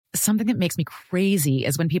something that makes me crazy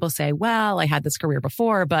is when people say, well, I had this career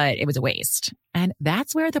before, but it was a waste. And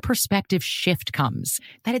that's where the perspective shift comes,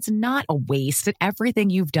 that it's not a waste, that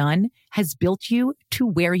everything you've done has built you to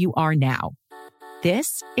where you are now.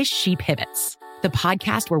 This is She Pivots, the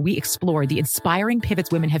podcast where we explore the inspiring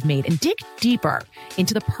pivots women have made and dig deeper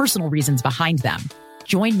into the personal reasons behind them.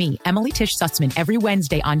 Join me, Emily Tish Sussman, every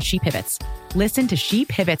Wednesday on She Pivots. Listen to She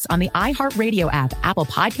Pivots on the iHeartRadio app, Apple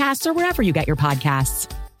Podcasts, or wherever you get your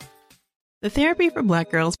podcasts. The Therapy for Black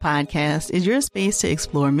Girls podcast is your space to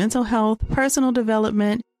explore mental health, personal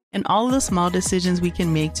development, and all of the small decisions we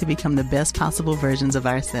can make to become the best possible versions of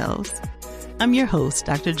ourselves. I'm your host,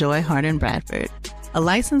 Dr. Joy Harden Bradford, a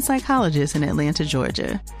licensed psychologist in Atlanta,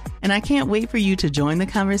 Georgia, and I can't wait for you to join the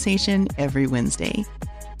conversation every Wednesday.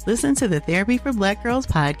 Listen to the Therapy for Black Girls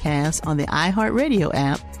podcast on the iHeartRadio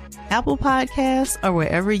app, Apple Podcasts, or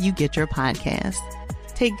wherever you get your podcasts.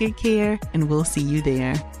 Take good care, and we'll see you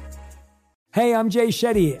there. Hey, I'm Jay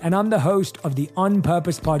Shetty, and I'm the host of the On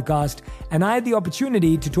Purpose podcast, and I had the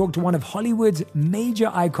opportunity to talk to one of Hollywood's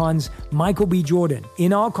major icons, Michael B. Jordan.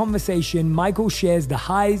 In our conversation, Michael shares the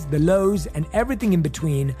highs, the lows, and everything in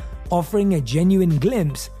between, offering a genuine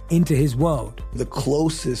glimpse into his world. The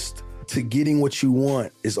closest to getting what you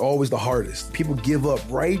want is always the hardest. People give up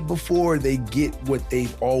right before they get what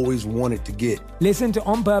they've always wanted to get. Listen to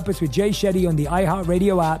On Purpose with Jay Shetty on the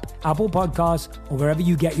iHeartRadio app, Apple Podcasts, or wherever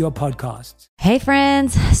you get your podcasts. Hey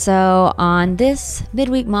friends, so on this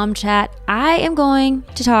midweek mom chat, I am going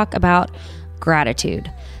to talk about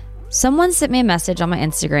gratitude. Someone sent me a message on my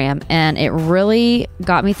Instagram and it really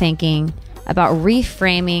got me thinking about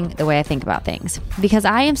reframing the way I think about things, because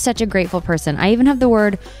I am such a grateful person. I even have the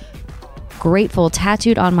word grateful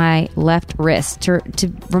tattooed on my left wrist to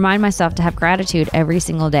remind myself to have gratitude every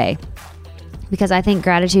single day, because I think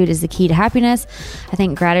gratitude is the key to happiness. I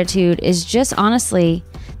think gratitude is just honestly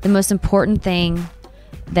the most important thing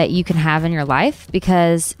that you can have in your life,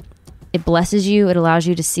 because it blesses you. It allows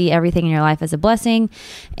you to see everything in your life as a blessing.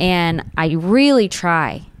 And I really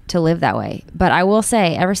try to live that way. But I will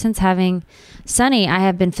say, ever since having Sunny, I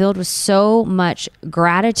have been filled with so much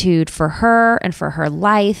gratitude for her and for her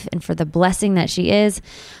life and for the blessing that she is.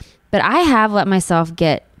 But I have let myself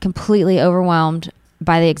get completely overwhelmed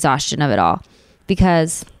by the exhaustion of it all,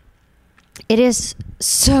 because it is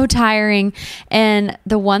so tiring. And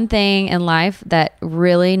the one thing in life that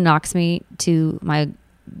really knocks me to my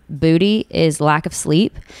booty is lack of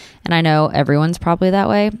sleep. And I know everyone's probably that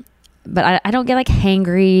way, but I don't get like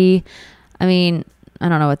hangry. I mean, I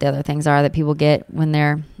don't know what the other things are that people get when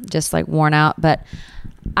they're just like worn out, but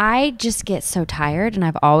I just get so tired, and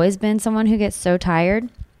I've always been someone who gets so tired.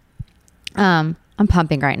 I'm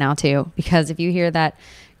pumping right now too, because if you hear that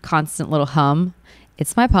constant little hum,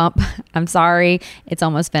 it's my pump. I'm sorry, it's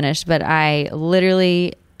almost finished, but I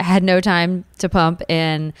literally had no time to pump,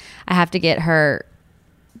 and I have to get her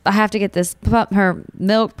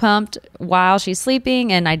milk pumped while she's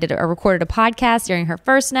sleeping. And I recorded a podcast during her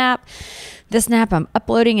first nap. This nap, I'm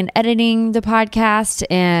uploading and editing the podcast,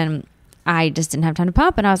 and I just didn't have time to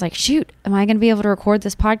pump. And I was like, shoot, am I going to be able to record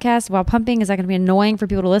this podcast while pumping? Is that going to be annoying for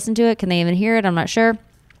people to listen to it? Can they even hear it? I'm not sure.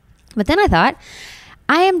 But then I thought,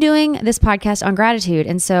 I am doing this podcast on gratitude.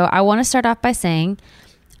 And so I want to start off by saying,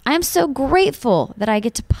 I am so grateful that I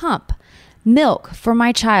get to pump milk for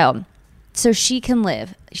my child so she can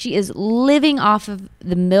live. She is living off of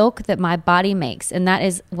the milk that my body makes. And that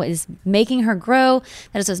is what is making her grow.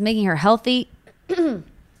 That is what's making her healthy.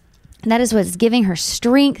 That is what's giving her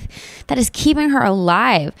strength. That is keeping her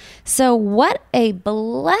alive. So what a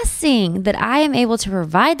blessing that I am able to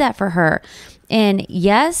provide that for her. And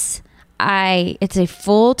yes, it's a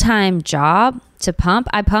full-time job to pump.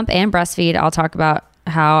 I pump and breastfeed. I'll talk about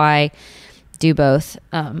how I do both.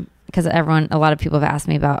 Because a lot of people have asked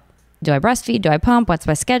me about, do I breastfeed? Do I pump? What's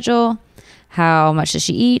my schedule? How much does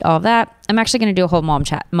she eat? All of that. I'm actually going to do a whole mom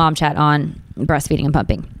chat on breastfeeding and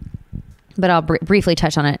pumping, but I'll briefly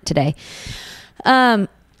touch on it today. But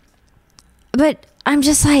I'm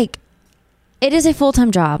just like, it is a full-time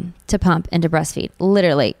job to pump and to breastfeed.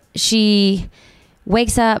 Literally, she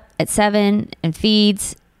wakes up at 7 and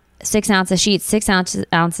feeds 6 ounces. She eats 6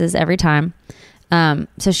 ounces every time.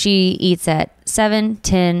 So she eats at 7,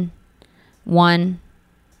 10, 1,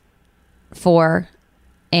 4,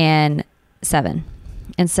 and 7.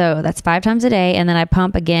 And so that's 5 times a day. And then I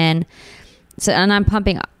pump again. And I'm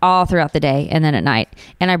pumping all throughout the day and then at night.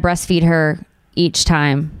 And I breastfeed her each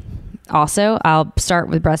time. Also, I'll start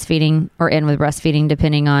with breastfeeding or end with breastfeeding,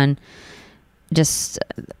 depending on just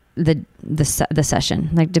the session.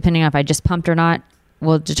 Like, depending on if I just pumped or not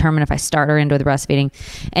will determine if I start or end with breastfeeding.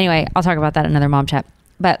 Anyway, I'll talk about that in another mom chat.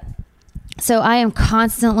 But So I am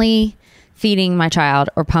constantly feeding my child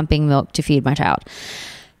or pumping milk to feed my child.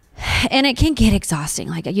 And it can get exhausting.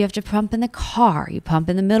 Like you have to pump in the car. You pump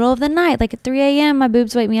in the middle of the night. Like at 3 a.m., my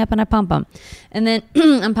boobs wake me up and I pump them. And then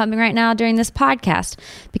I'm pumping right now during this podcast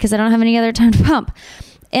because I don't have any other time to pump.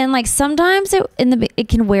 And like sometimes it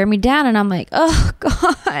can wear me down and I'm like, oh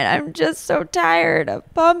God, I'm just so tired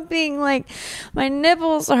of pumping. Like my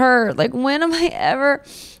nipples hurt. Like when am I ever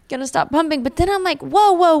going to stop pumping? But then I'm like,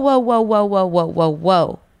 whoa, whoa, whoa, whoa, whoa, whoa, whoa, whoa,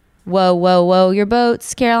 whoa, whoa, whoa, whoa, your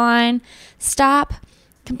boats, Caroline, stop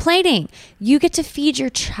complaining. You get to feed your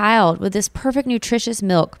child with this perfect nutritious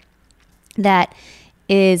milk that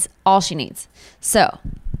is all she needs. So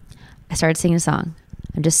I started singing a song.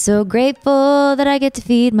 I'm just so grateful that I get to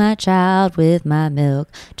feed my child with my milk.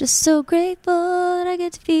 Just so grateful that I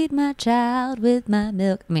get to feed my child with my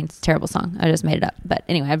milk. I mean, it's a terrible song. I just made it up. But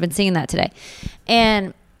anyway, I've been singing that today.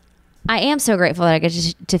 And I am so grateful that I get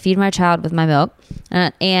to feed my child with my milk.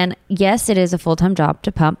 And yes, it is a full-time job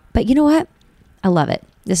to pump. But you know what? I love it.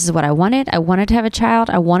 This is what I wanted. I wanted to have a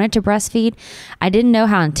child. I wanted to breastfeed. I didn't know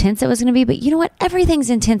how intense it was going to be, but you know what?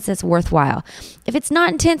 Everything's intense that's worthwhile. If it's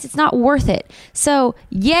not intense, it's not worth it. So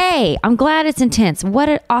yay, I'm glad it's intense. What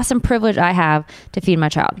an awesome privilege I have to feed my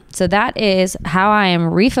child. So that is how I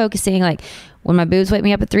am refocusing. Like when my boobs wake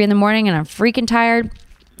me up at 3 a.m. and I'm freaking tired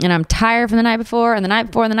and I'm tired from the night before and the night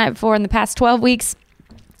before and the night before and the past 12 weeks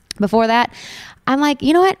before that, I'm like,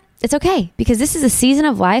 you know what? It's okay because this is a season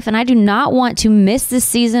of life and I do not want to miss this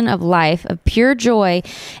season of life of pure joy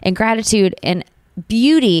and gratitude and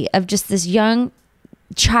beauty of just this young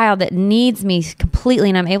child that needs me completely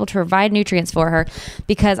and I'm able to provide nutrients for her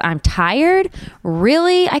because I'm tired.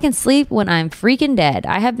 Really? I can sleep when I'm freaking dead.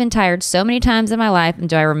 I have been tired so many times in my life. And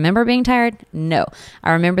do I remember being tired? No.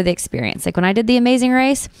 I remember the experience. Like when I did the Amazing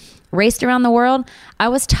Race, raced around the world, I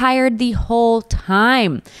was tired the whole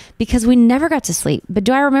time because we never got to sleep. But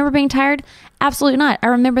do I remember being tired? Absolutely not. I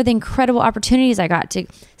remember the incredible opportunities I got to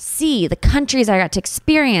see, the countries I got to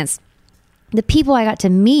experience, the people I got to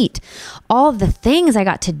meet, all of the things I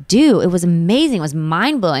got to do. It was amazing. It was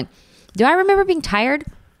mind-blowing. Do I remember being tired?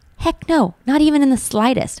 Heck no, not even in the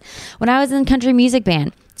slightest. When I was in country music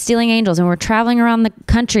band, Stealing Angels, and we're traveling around the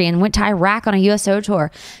country and went to Iraq on a USO tour.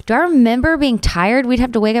 Do I remember being tired? We'd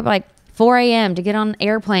have to wake up at like 4 a.m. to get on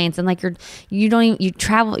airplanes and like you're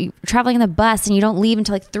traveling in the bus and you don't leave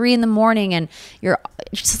until like 3 a.m. and your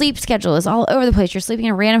sleep schedule is all over the place. You're sleeping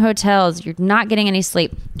in random hotels. You're not getting any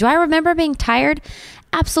sleep. Do I remember being tired?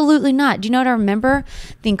 Absolutely not. Do you know what I remember?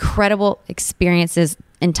 The incredible experiences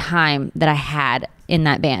and time that I had in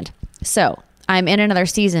that band. So I'm in another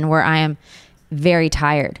season where I am very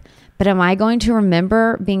tired. But am I going to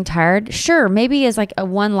remember being tired? Sure, maybe as like a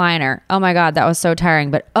one-liner. Oh my God, that was so tiring,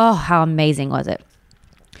 but oh, how amazing was it?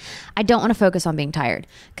 I don't want to focus on being tired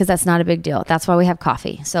because that's not a big deal. That's why we have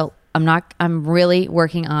coffee. So I'm really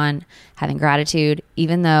working on having gratitude,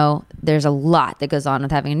 even though there's a lot that goes on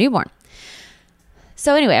with having a newborn.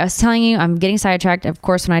 So anyway, I was telling you, I'm getting sidetracked. Of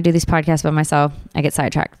course, when I do these podcasts by myself, I get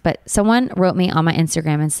sidetracked. But someone wrote me on my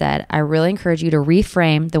Instagram and said, I really encourage you to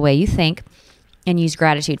reframe the way you think and use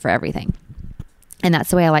gratitude for everything. And that's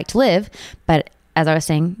the way I like to live. But as I was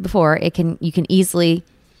saying before, you can easily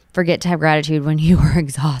forget to have gratitude when you are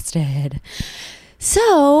exhausted.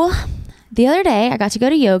 So the other day I got to go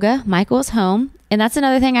to yoga. Michael was home. And that's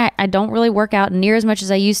another thing. I don't really work out near as much as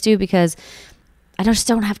I used to because I just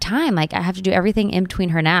don't have time. Like I have to do everything in between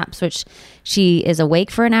her naps, which she is awake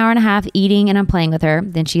for an hour and a half eating and I'm playing with her.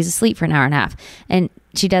 Then she's asleep for an hour and a half. And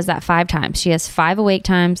she does that 5 times. She has 5 awake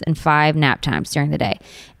times and 5 nap times during the day.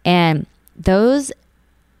 And those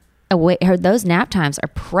nap times are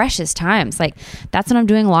precious times. Like that's when I'm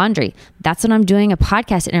doing laundry. That's when I'm doing a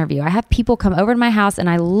podcast interview. I have people come over to my house and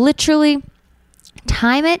I literally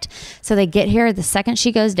time it so they get here the second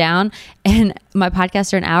she goes down and my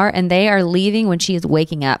podcasts are an hour and they are leaving when she is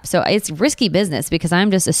waking up. So it's risky business because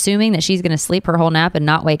I'm just assuming that she's going to sleep her whole nap and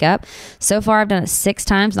not wake up. So far I've done it 6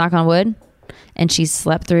 times, knock on wood, and she's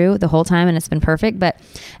slept through the whole time and it's been perfect. But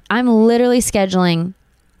I'm literally scheduling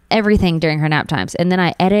everything during her nap times. And then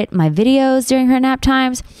I edit my videos during her nap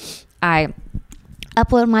times. I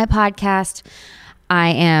upload my podcast. I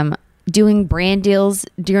am doing brand deals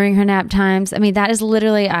during her nap times. I mean, that is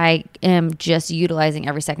literally, I am just utilizing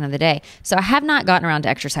every second of the day. So I have not gotten around to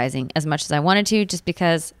exercising as much as I wanted to just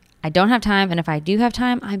because I don't have time. And if I do have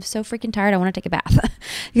time, I'm so freaking tired. I want to take a bath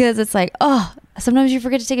because it's like, oh, sometimes you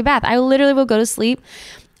forget to take a bath. I literally will go to sleep.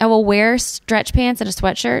 I will wear stretch pants and a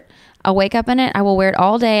sweatshirt. I'll wake up in it. I will wear it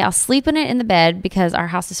all day. I'll sleep in it in the bed because our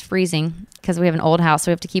house is freezing because we have an old house. So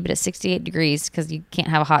we have to keep it at 68 degrees because you can't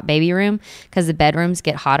have a hot baby room because the bedrooms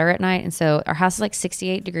get hotter at night. And so our house is like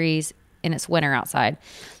 68 degrees and it's winter outside,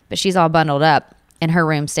 but she's all bundled up and her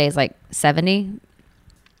room stays like 70.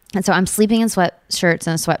 And so I'm sleeping in sweatshirts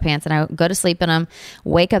and sweatpants, and I go to sleep in them,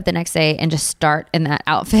 wake up the next day and just start in that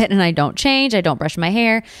outfit. And I don't change. I don't brush my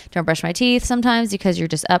hair, don't brush my teeth sometimes because you're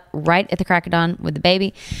just up right at the crack of dawn with the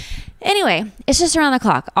baby. Anyway, it's just around the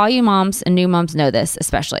clock. All you moms and new moms know this,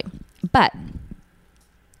 especially. But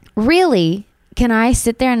really, can I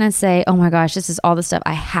sit there and I say, oh my gosh, this is all the stuff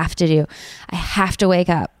I have to do. I have to wake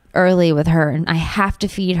up early with her, and I have to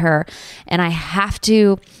feed her, and I have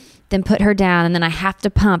to then put her down, and then I have to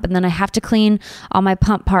pump, and then I have to clean all my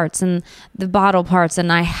pump parts and the bottle parts,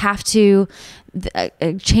 and I have to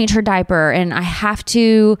change her diaper, and I have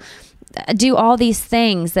to do all these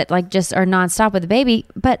things that like just are nonstop with the baby.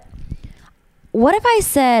 But what if I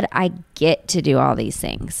said I get to do all these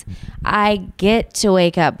things? I get to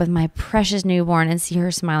wake up with my precious newborn and see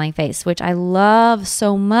her smiling face, which I love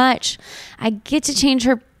so much. I get to change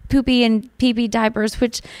her poopy and pee-pee diapers,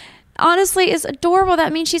 which honestly is adorable.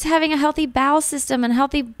 That means she's having a healthy bowel system and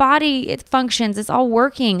healthy body. It functions. It's all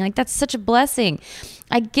working. Like, that's such a blessing.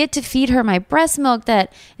 I get to feed her my breast milk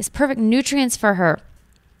that is perfect nutrients for her.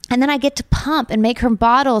 And then I get to pump and make her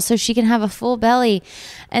bottle so she can have a full belly.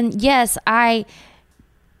 And yes, I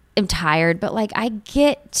am tired, but like I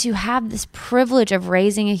get to have this privilege of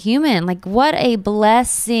raising a human. Like, what a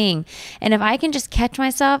blessing. And if I can just catch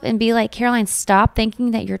myself and be like, Caroline, stop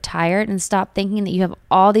thinking that you're tired and stop thinking that you have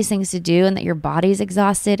all these things to do and that your body's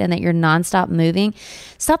exhausted and that you're nonstop moving.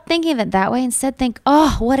 Stop thinking of it that way. Instead, think,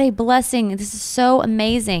 oh, what a blessing. This is so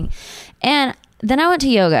amazing. And then I went to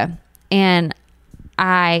yoga, and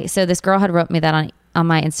so this girl had wrote me that on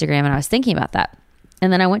my Instagram, and I was thinking about that.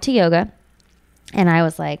 And then I went to yoga, and I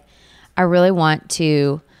was like, I really want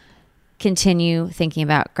to continue thinking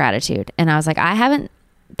about gratitude. And I was like, I haven't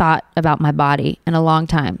thought about my body in a long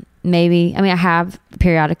time. I have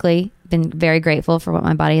periodically been very grateful for what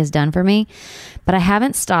my body has done for me, but I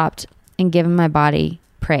haven't stopped and given my body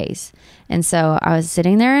praise. And so I was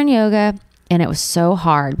sitting there in yoga, and it was so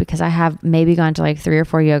hard because I have maybe gone to like 3 or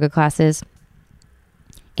 4 yoga classes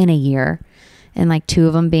in a year, and like 2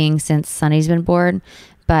 of them being since Sunny's been born.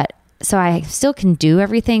 But so I still can do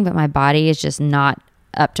everything, but my body is just not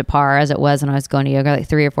up to par as it was when I was going to yoga like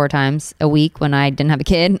 3 or 4 times a week when I didn't have a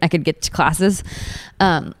kid. I could get to classes.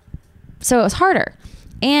 So it was harder.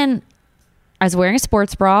 And I was wearing a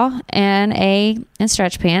sports bra and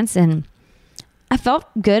stretch pants, and I felt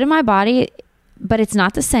good in my body, but it's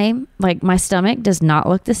not the same. Like, my stomach does not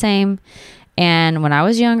look the same. And when I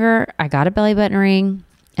was younger, I got a belly button ring.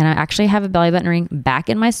 And I actually have a belly button ring back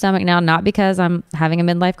in my stomach now, not because I'm having a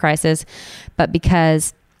midlife crisis, but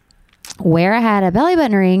because where I had a belly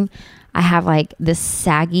button ring, I have like this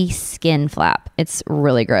saggy skin flap. It's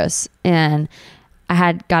really gross. And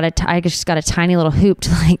I just got a tiny little hoop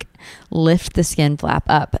to like lift the skin flap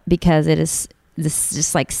up because it is this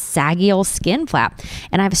just like saggy old skin flap.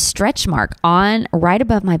 And I have a stretch mark right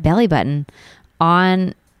above my belly button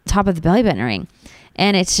on top of the belly button ring.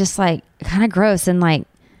 And it's just like kind of gross. And like,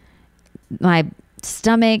 my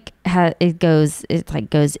stomach it's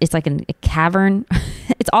like a cavern.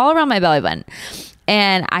 It's all around my belly button.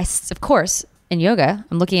 And I, of course, in yoga,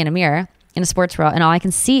 I'm looking in a mirror in a sports bra, and all I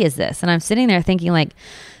can see is this. And I'm sitting there thinking like,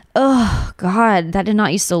 oh God, that did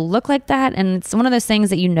not used to look like that. And it's one of those things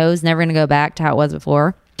that you know is never going to go back to how it was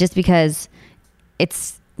before, just because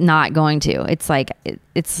it's not going to. It's like,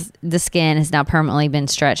 it's the skin has now permanently been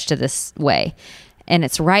stretched to this way. And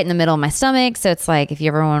it's right in the middle of my stomach. So it's like, if you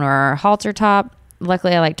ever want to wear a halter top,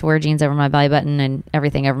 luckily I like to wear jeans over my belly button and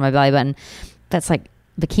everything over my belly button. That's like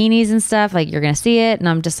bikinis and stuff. Like, you're going to see it. And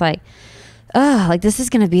I'm just like, oh, like this is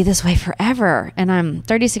going to be this way forever. And I'm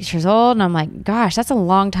 36 years old. And I'm like, gosh, that's a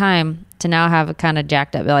long time to now have a kind of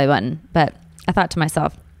jacked up belly button. But I thought to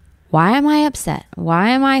myself, why am I upset? Why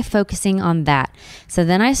am I focusing on that? So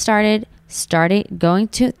then I started going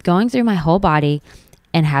through my whole body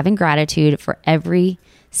and having gratitude for every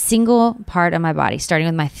single part of my body, starting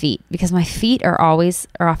with my feet, because my feet are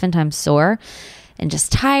oftentimes sore and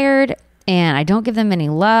just tired, and I don't give them any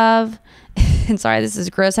love. And sorry, this is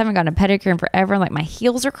gross. I haven't gotten a pedicure in forever. Like, my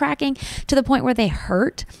heels are cracking to the point where they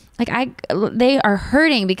hurt. Like, they are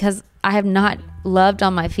hurting because I have not loved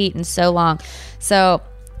on my feet in so long. So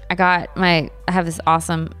I have this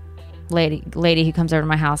awesome lady who comes over to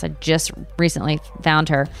my house. I just recently found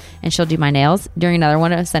her, and she'll do my nails during another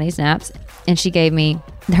one of Sunny's naps. And she gave me,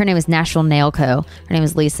 her name is Nashville Nail Co. Her name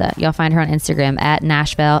is Lisa. You'll find her on Instagram at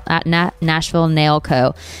Nashville Nail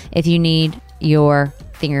Co. if you need your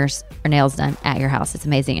fingers or nails done at your house. It's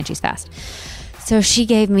amazing, and she's fast. So she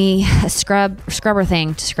gave me a scrubber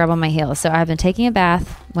thing to scrub on my heels. So I've been taking a bath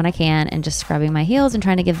when I can and just scrubbing my heels and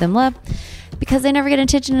trying to give them love because they never get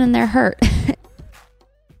attention and they're hurt.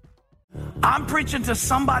 I'm preaching to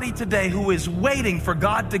somebody today who is waiting for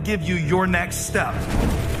God to give you your next step.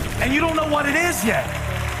 And you don't know what it is yet.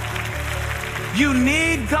 You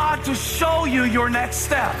need God to show you your next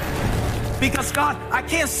step. Because God, I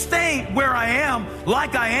can't stay where I am,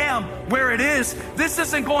 like I am, where it is. This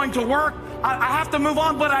isn't going to work. I have to move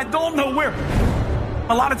on, but I don't know where.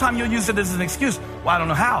 A lot of time you'll use it as an excuse. Well, I don't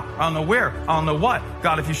know how. I don't know where. I don't know what.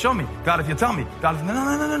 God, if you show me. God, if you tell me. God, if...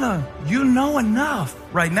 No. You know enough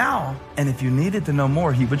right now. And if you needed to know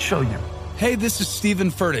more, he would show you. Hey, this is Stephen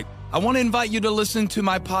Furtick. I want to invite you to listen to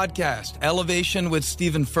my podcast, Elevation with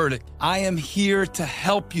Stephen Furtick. I am here to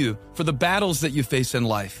help you for the battles that you face in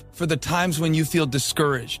life, for the times when you feel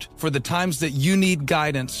discouraged, for the times that you need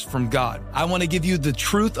guidance from God. I want to give you the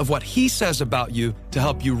truth of what he says about you to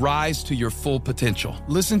help you rise to your full potential.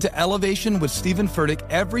 Listen to Elevation with Stephen Furtick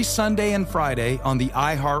every Sunday and Friday on the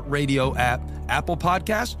iHeartRadio app, Apple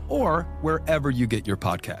Podcasts, or wherever you get your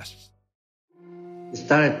podcasts. We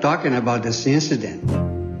started talking about this incident.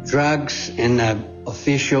 Drugs and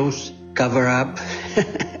officials cover up.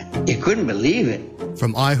 You couldn't believe it.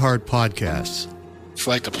 From iHeart Podcasts. It's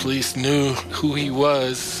like the police knew who he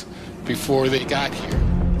was before they got here.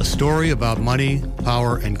 A story about money,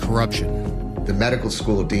 power, and corruption. The medical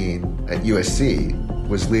school dean at USC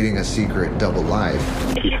was leading a secret double life.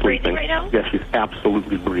 She's breathing right now? Yes, she's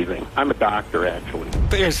absolutely breathing. I'm a doctor, actually.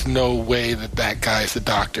 There's no way that guy's a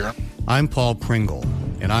doctor. I'm Paul Pringle,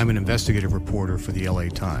 and I'm an investigative reporter for the LA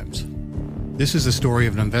Times. This is the story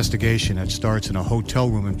of an investigation that starts in a hotel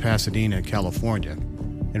room in Pasadena, California,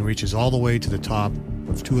 and reaches all the way to the top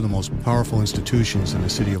of two of the most powerful institutions in the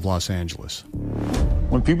city of Los Angeles.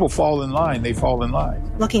 When people fall in line, they fall in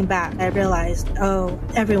line. Looking back, I realized,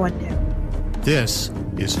 everyone knew. This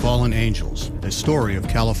is Fallen Angels, a story of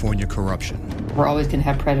California corruption. We're always going to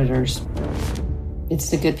have predators. It's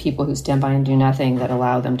the good people who stand by and do nothing that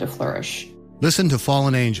allow them to flourish. Listen to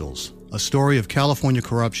Fallen Angels, a story of California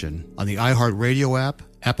corruption on the iHeartRadio app,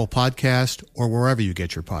 Apple Podcast, or wherever you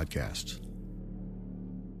get your podcasts.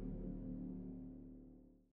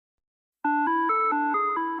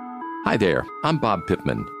 Hi there, I'm Bob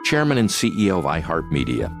Pittman, Chairman and CEO of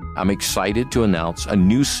iHeartMedia. I'm excited to announce a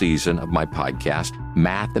new season of my podcast,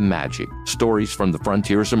 Math and Magic, Stories from the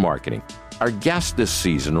Frontiers of Marketing. Our guests this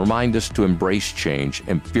season remind us to embrace change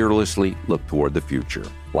and fearlessly look toward the future.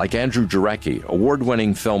 Like Andrew Jarecki,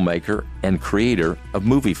 award-winning filmmaker and creator of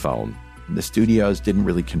Moviefone. The studios didn't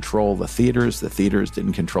really control the theaters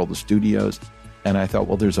didn't control the studios. And I thought,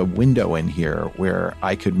 well, there's a window in here where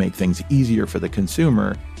I could make things easier for the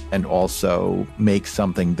consumer and also make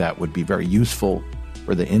something that would be very useful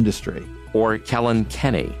for the industry. Or Kellen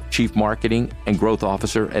Kenny, Chief Marketing and Growth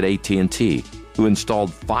Officer at AT&T, who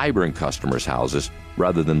installed fiber in customers' houses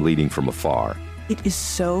rather than leading from afar. It is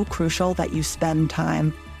so crucial that you spend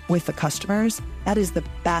time with the customers. That is the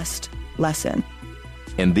best lesson.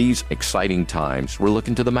 In these exciting times, we're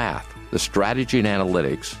looking to the math, the strategy and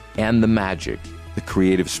analytics, and the magic, the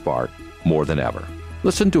creative spark, more than ever.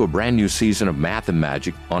 Listen to a brand new season of Math and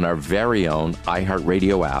Magic on our very own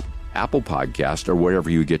iHeartRadio app, Apple Podcast, or wherever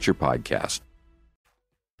you get your podcast.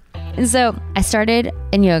 And so I started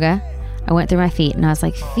in yoga. I went through my feet and I was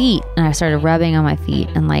like, feet. And I started rubbing on my feet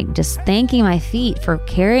and like just thanking my feet for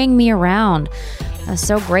carrying me around. I was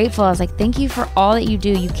so grateful. I was like, thank you for all that you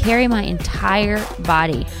do. You carry my entire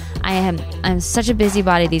body. I'm such a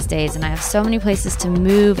busybody these days, and I have so many places to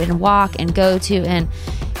move and walk and go to. And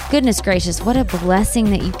goodness gracious, what a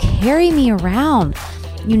blessing that you carry me around.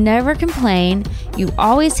 You never complain. You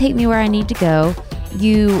always take me where I need to go.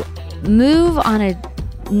 You move on a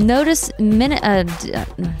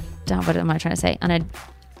what am I trying to say? On a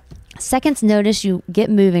second's notice, you get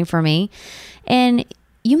moving for me, and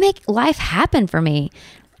you make life happen for me.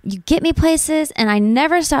 You get me places, and I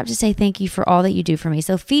never stop to say thank you for all that you do for me.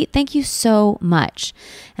 So feet, thank you so much.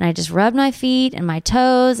 And I just rubbed my feet and my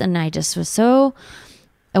toes, and I just was so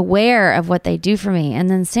aware of what they do for me. And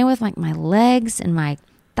then same with like my legs and my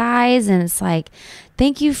thighs, and it's like,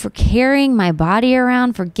 thank you for carrying my body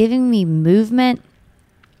around, for giving me movement,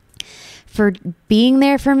 for being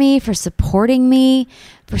there for me, for supporting me,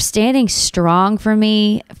 for standing strong for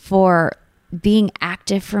me, for being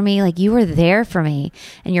active for me. Like, you were there for me,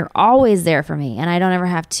 and you're always there for me. And I don't ever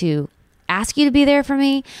have to ask you to be there for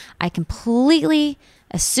me. I completely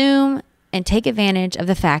assume and take advantage of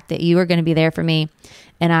the fact that you are going to be there for me.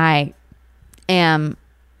 And I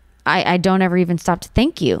don't ever even stop to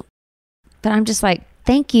thank you. But I'm just like,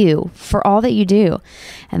 thank you for all that you do.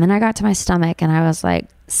 And then I got to my stomach and I was like,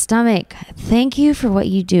 stomach, thank you for what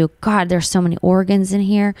you do. God, there's so many organs in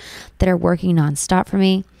here that are working nonstop for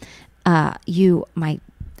me.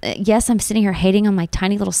 Yes, I'm sitting here hating on my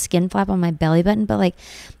tiny little skin flap on my belly button, but like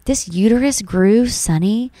this uterus grew,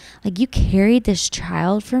 Sunny. Like you carried this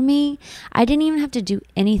child for me. I didn't even have to do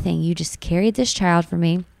anything. You just carried this child for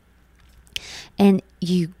me. And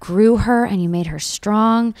you grew her and you made her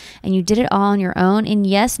strong and you did it all on your own. And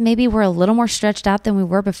yes, maybe we're a little more stretched out than we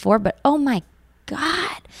were before, but oh my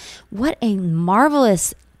God, what a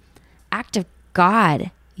marvelous act of God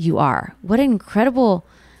you are. What an incredible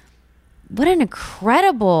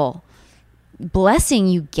blessing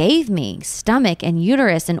you gave me, stomach and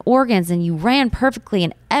uterus and organs, and you ran perfectly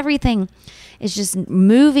and everything is just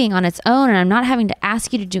moving on its own, and I'm not having to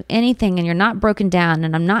ask you to do anything, and you're not broken down,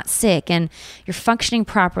 and I'm not sick, and you're functioning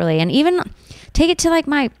properly. And even take it to like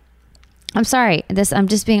I'm sorry, I'm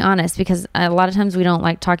just being honest, because a lot of times we don't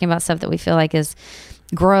like talking about stuff that we feel like is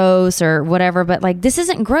gross or whatever, but like this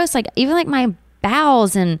isn't gross. Like even like my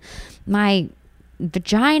bowels and my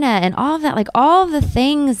vagina and all of that, like all of the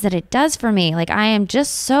things that it does for me, like I am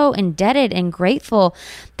just so indebted and grateful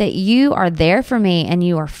that you are there for me and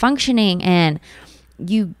you are functioning, and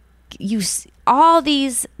you all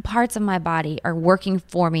these parts of my body are working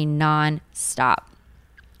for me non-stop.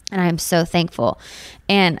 And I am so thankful.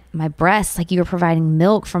 And my breasts, like you are providing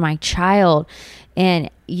milk for my child, and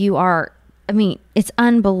you are, I mean, it's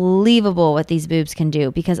unbelievable what these boobs can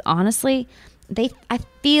do, because honestly, I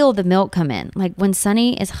feel the milk come in. Like when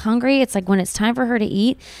Sunny is hungry, it's like when it's time for her to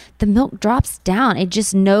eat, the milk drops down. It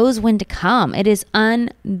just knows when to come. It is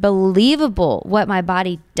unbelievable what my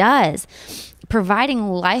body does, providing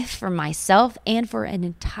life for myself and for an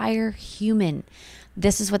entire human.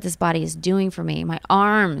 This is what this body is doing for me. My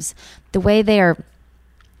arms, the way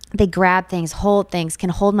they grab things, hold things, can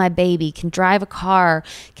hold my baby, can drive a car,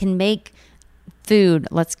 can make food.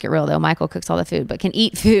 Let's get real though. Michael cooks all the food, but can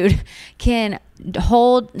eat food, can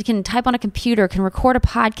type on a computer, can record a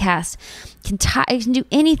podcast, can do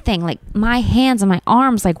anything. Like my hands and my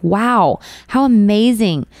arms, like, wow, how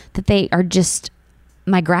amazing that they are just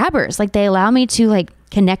my grabbers. Like they allow me to like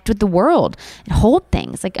connect with the world and hold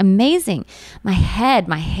things, like amazing. My head,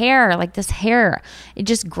 my hair, like this hair, it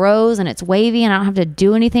just grows and it's wavy and I don't have to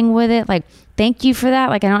do anything with it. Like, thank you for that.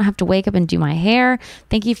 Like I don't have to wake up and do my hair.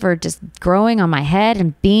 Thank you for just growing on my head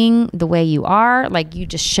and being the way you are. Like you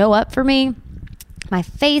just show up for me. My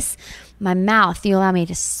face, my mouth, you allow me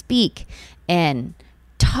to speak and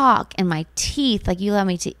talk, and my teeth, like you allow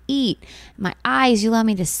me to eat. My eyes, you allow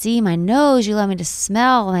me to see. My nose, you allow me to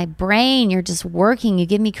smell. My brain, you're just working. You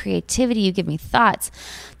give me creativity. You give me thoughts.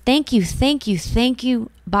 Thank you,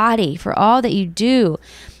 body, for all that you do.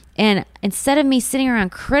 And instead of me sitting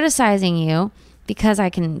around criticizing you because I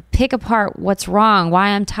can pick apart what's wrong, why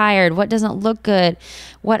I'm tired, what doesn't look good,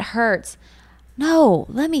 what hurts, no,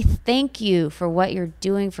 let me thank you for what you're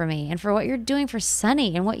doing for me and for what you're doing for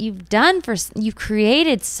Sunny and what you've done you've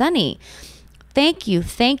created Sunny. Thank you.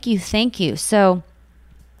 So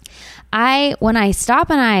when I stop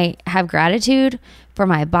and I have gratitude for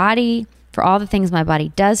my body, for all the things my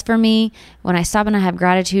body does for me, when I stop and I have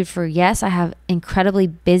gratitude for, yes, I have incredibly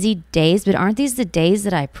busy days, but aren't these the days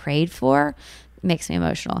that I prayed for? It makes me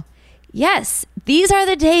emotional. Yes, these are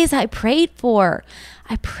the days I prayed for.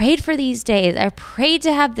 I prayed for these days. I prayed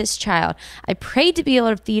to have this child. I prayed to be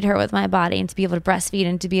able to feed her with my body and to be able to breastfeed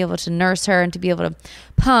and to be able to nurse her and to be able to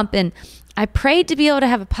pump. And I prayed to be able to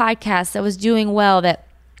have a podcast that was doing well, that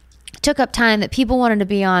took up time, that people wanted to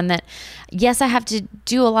be on, that yes, I have to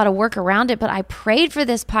do a lot of work around it, but I prayed for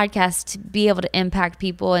this podcast to be able to impact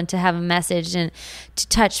people and to have a message and to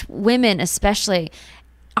touch women especially.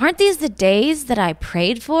 Aren't these the days that I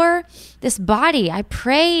prayed for? This body, I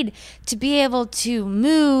prayed to be able to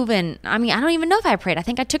move. And I mean, I don't even know if I prayed. I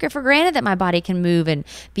think I took it for granted that my body can move and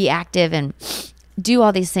be active and do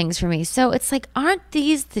all these things for me. So it's like, aren't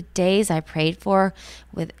these the days I prayed for,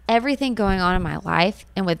 with everything going on in my life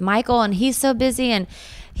and with Michael? And he's so busy and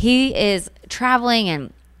he is traveling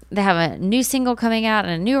and they have a new single coming out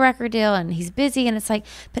and a new record deal and he's busy. And it's like,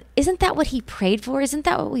 but isn't that what he prayed for? Isn't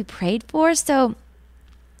that what we prayed for? So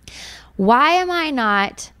why am I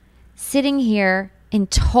not sitting here in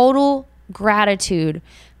total gratitude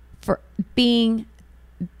for being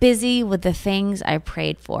busy with the things I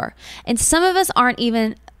prayed for? And some of us aren't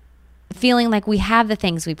even feeling like we have the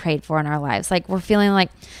things we prayed for in our lives. Like we're feeling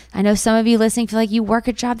like, I know some of you listening feel like you work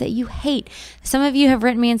a job that you hate. Some of you have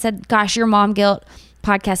written me and said, gosh, your mom guilt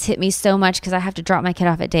podcast hit me so much because I have to drop my kid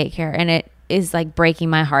off at daycare and it is like breaking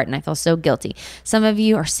my heart and I feel so guilty. Some of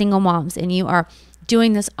you are single moms and you are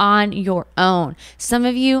doing this on your own. Some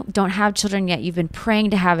of you don't have children yet. You've been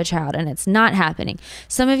praying to have a child and it's not happening.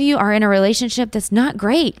 Some of you are in a relationship that's not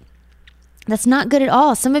great. That's not good at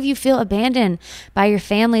all. Some of you feel abandoned by your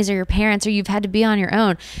families or your parents, or you've had to be on your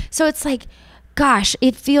own. So it's like, gosh,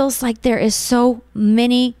 it feels like there is so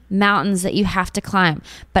many mountains that you have to climb.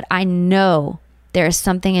 But I know there is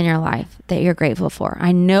something in your life that you're grateful for.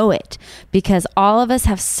 I know it, because all of us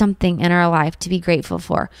have something in our life to be grateful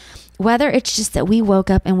for. Whether it's just that we woke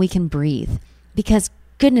up and we can breathe, because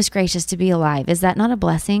goodness gracious, to be alive. Is that not a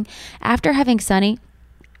blessing? After having Sonny,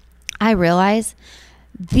 I realize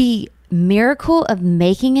the miracle of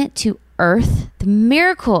making it to earth, the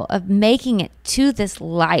miracle of making it to this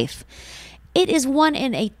life, it is 1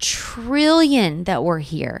 in a trillion that we're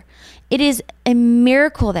here. It is a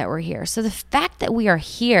miracle that we're here. So the fact that we are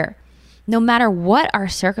here, no matter what our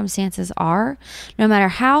circumstances are, no matter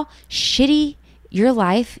how shitty your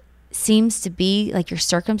life seems to be, like your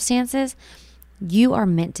circumstances, you are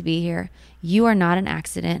meant to be here. You are not an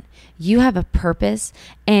accident. You have a purpose,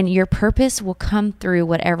 and your purpose will come through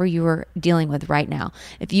whatever you are dealing with right now.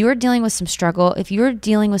 If you are dealing with some struggle, if you are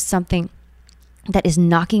dealing with something that is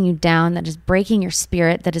knocking you down, that is breaking your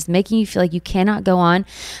spirit, that is making you feel like you cannot go on,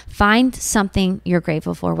 find something you're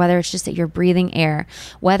grateful for, whether it's just that you're breathing air,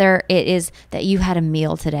 whether it is that you had a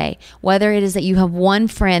meal today, whether it is that you have one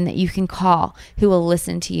friend that you can call who will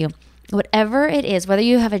listen to you. Whatever it is, whether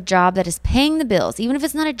you have a job that is paying the bills, even if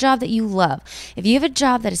it's not a job that you love, if you have a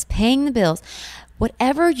job that is paying the bills,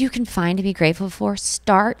 whatever you can find to be grateful for,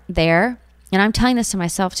 start there. And I'm telling this to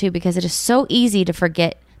myself too, because it is so easy to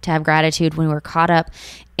forget to have gratitude when we're caught up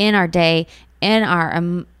in our day, in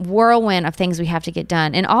our whirlwind of things we have to get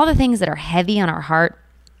done, and all the things that are heavy on our heart.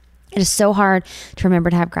 It is so hard to remember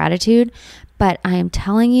to have gratitude. But I am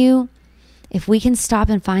telling you, if we can stop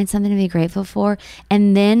and find something to be grateful for,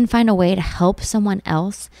 and then find a way to help someone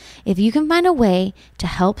else, if you can find a way to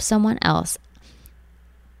help someone else,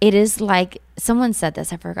 it is like, someone said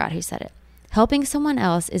this, I forgot who said it. Helping someone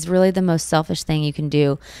else is really the most selfish thing you can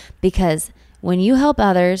do, because when you help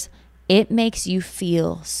others, it makes you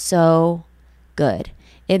feel so good.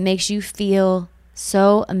 It makes you feel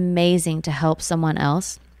so amazing to help someone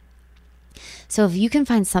else. So if you can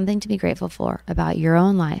find something to be grateful for about your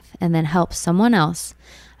own life and then help someone else,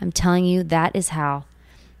 I'm telling you, that is how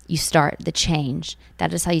you start the change.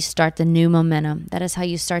 That is how you start the new momentum. That is how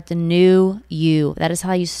you start the new you. That is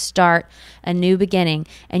how you start a new beginning,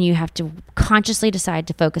 and you have to consciously decide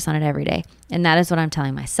to focus on it every day. And that is what I'm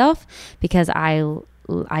telling myself, because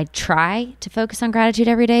I try to focus on gratitude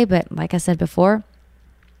every day, but like I said before,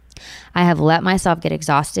 I have let myself get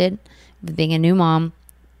exhausted with being a new mom,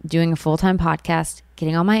 doing a full-time podcast,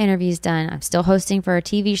 getting all my interviews done. I'm still hosting for a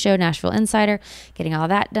TV show, Nashville Insider, getting all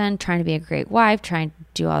that done, trying to be a great wife, trying to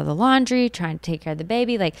do all the laundry, trying to take care of the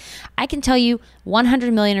baby. Like, I can tell you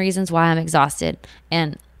 100 million reasons why I'm exhausted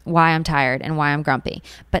and why I'm tired and why I'm grumpy.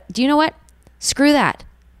 But do you know what? Screw that.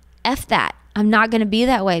 F that. I'm not going to be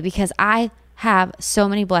that way, because I have so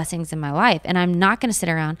many blessings in my life, and I'm not going to sit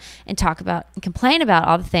around and talk about and complain about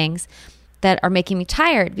all the things that are making me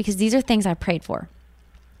tired, because these are things I prayed for.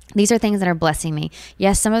 These are things that are blessing me.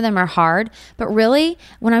 Yes, some of them are hard, but really,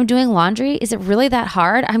 when I'm doing laundry, is it really that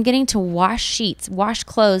hard? I'm getting to wash sheets, wash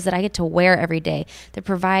clothes that I get to wear every day, that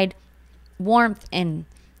provide warmth and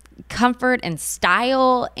comfort and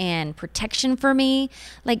style and protection for me.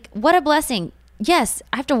 Like, what a blessing. Yes,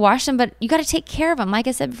 I have to wash them, but you got to take care of them. Like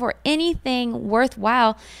I said before, anything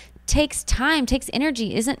worthwhile takes time, takes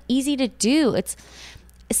energy, isn't easy to do. It's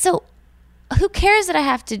so, who cares that I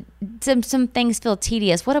have to, some things feel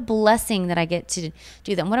tedious? What a blessing that I get to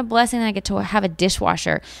do them. What a blessing that I get to have a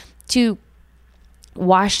dishwasher to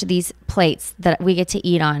wash these plates that we get to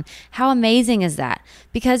eat on. How amazing is that?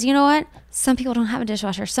 Because you know what? Some people don't have a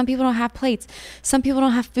dishwasher. Some people don't have plates. Some people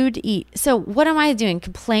don't have food to eat. So what am I doing?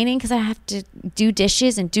 Complaining because I have to do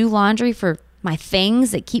dishes and do laundry for my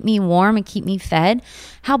things that keep me warm and keep me fed?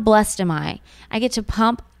 How blessed am I? I get to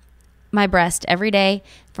pump my breast every day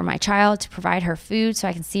for my child, to provide her food so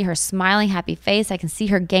I can see her smiling, happy face. I can see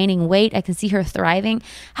her gaining weight. I can see her thriving.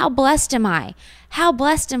 How blessed am I? How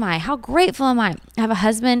blessed am I? How grateful am I? I have a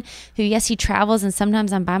husband who, yes, he travels, and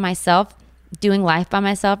sometimes I'm by myself, doing life by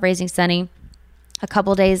myself, raising Sonny a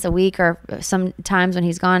couple days a week, or sometimes when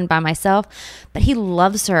he's gone by myself, but he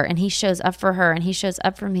loves her and he shows up for her and he shows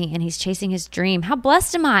up for me and he's chasing his dream. How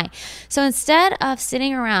blessed am I? So instead of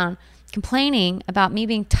sitting around complaining about me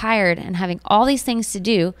being tired and having all these things to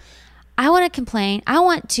do, I want to complain. I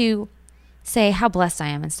want to say how blessed I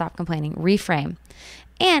am and stop complaining, reframe.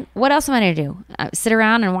 And what else am I going to do? Sit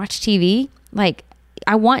around and watch TV? Like,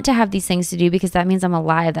 I want to have these things to do because that means I'm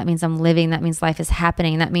alive. That means I'm living. That means life is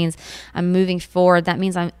happening. That means I'm moving forward. That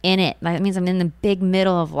means I'm in it. That means I'm in the big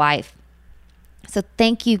middle of life. So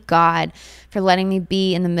thank you, God, for letting me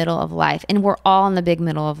be in the middle of life. And we're all in the big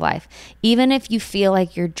middle of life. Even if you feel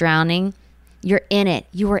like you're drowning, you're in it.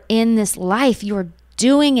 You are in this life. You are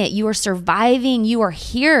doing it. You are surviving. You are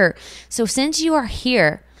here. So since you are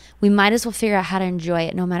here, we might as well figure out how to enjoy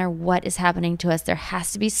it no matter what is happening to us. There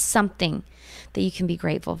has to be something that you can be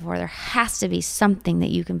grateful for. There has to be something that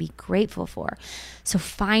you can be grateful for. So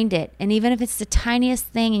find it. And even if it's the tiniest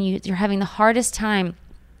thing and you're having the hardest time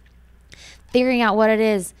figuring out what it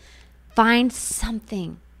is, find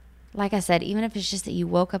something. Like I said, even if it's just that you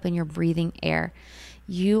woke up and you're breathing air,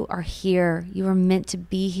 you are here. You are meant to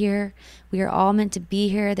be here. We are all meant to be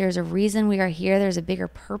here. There's a reason we are here. There's a bigger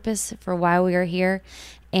purpose for why we are here.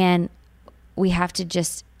 And we have to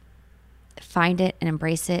just find it and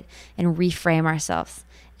embrace it and reframe ourselves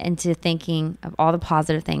into thinking of all the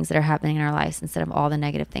positive things that are happening in our lives instead of all the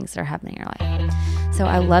negative things that are happening in our life. So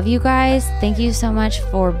I love you guys. Thank you so much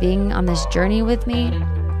for being on this journey with me.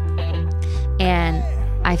 And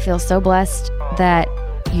I feel so blessed that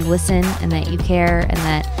you listen and that you care and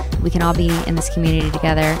that we can all be in this community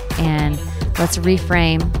together. And let's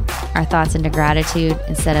reframe our thoughts into gratitude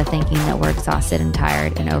instead of thinking that we're exhausted and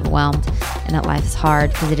tired and overwhelmed and that life is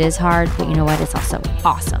hard, because it is hard, but you know what? It's also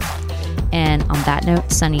awesome. And on that note,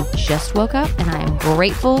 Sunny just woke up and I am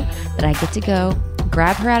grateful that I get to go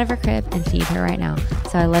grab her out of her crib and feed her right now.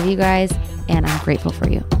 So I love you guys and I'm grateful for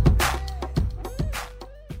you.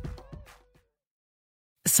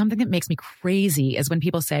 Something that makes me crazy is when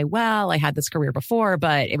people say, well, I had this career before,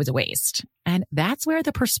 but it was a waste. And that's where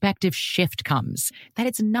the perspective shift comes, that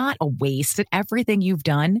it's not a waste, that everything you've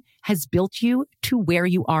done has built you to where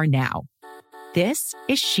you are now. This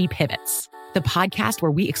is She Pivots, the podcast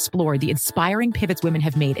where we explore the inspiring pivots women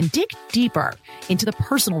have made and dig deeper into the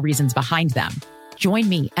personal reasons behind them. Join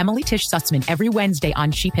me, Emily Tish Sussman, every Wednesday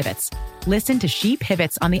on She Pivots. Listen to She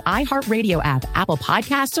Pivots on the iHeartRadio app, Apple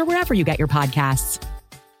Podcasts, or wherever you get your podcasts.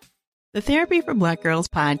 The Therapy for Black Girls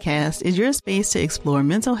podcast is your space to explore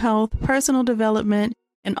mental health, personal development,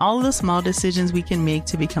 and all of the small decisions we can make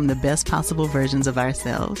to become the best possible versions of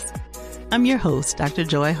ourselves. I'm your host, Dr.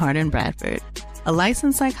 Joy Harden Bradford, a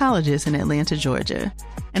licensed psychologist in Atlanta, Georgia,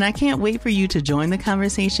 and I can't wait for you to join the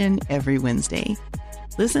conversation every Wednesday.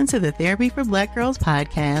 Listen to the Therapy for Black Girls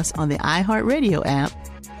podcast on the iHeartRadio app,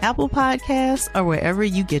 Apple Podcasts, or wherever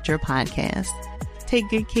you get your podcasts. Take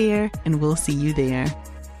good care, and we'll see you there.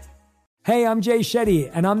 Hey, I'm Jay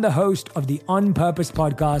Shetty, and I'm the host of the On Purpose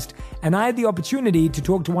podcast, and I had the opportunity to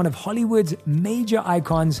talk to one of Hollywood's major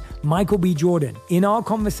icons, Michael B. Jordan. In our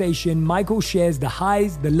conversation, Michael shares the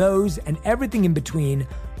highs, the lows, and everything in between,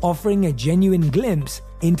 offering a genuine glimpse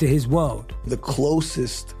into his world. The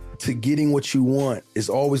closest to getting what you want is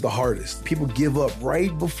always the hardest. People give up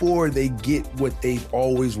right before they get what they've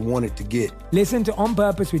always wanted to get. Listen to On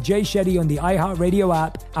Purpose with Jay Shetty on the iHeartRadio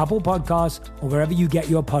app, Apple Podcasts, or wherever you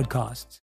get your podcasts.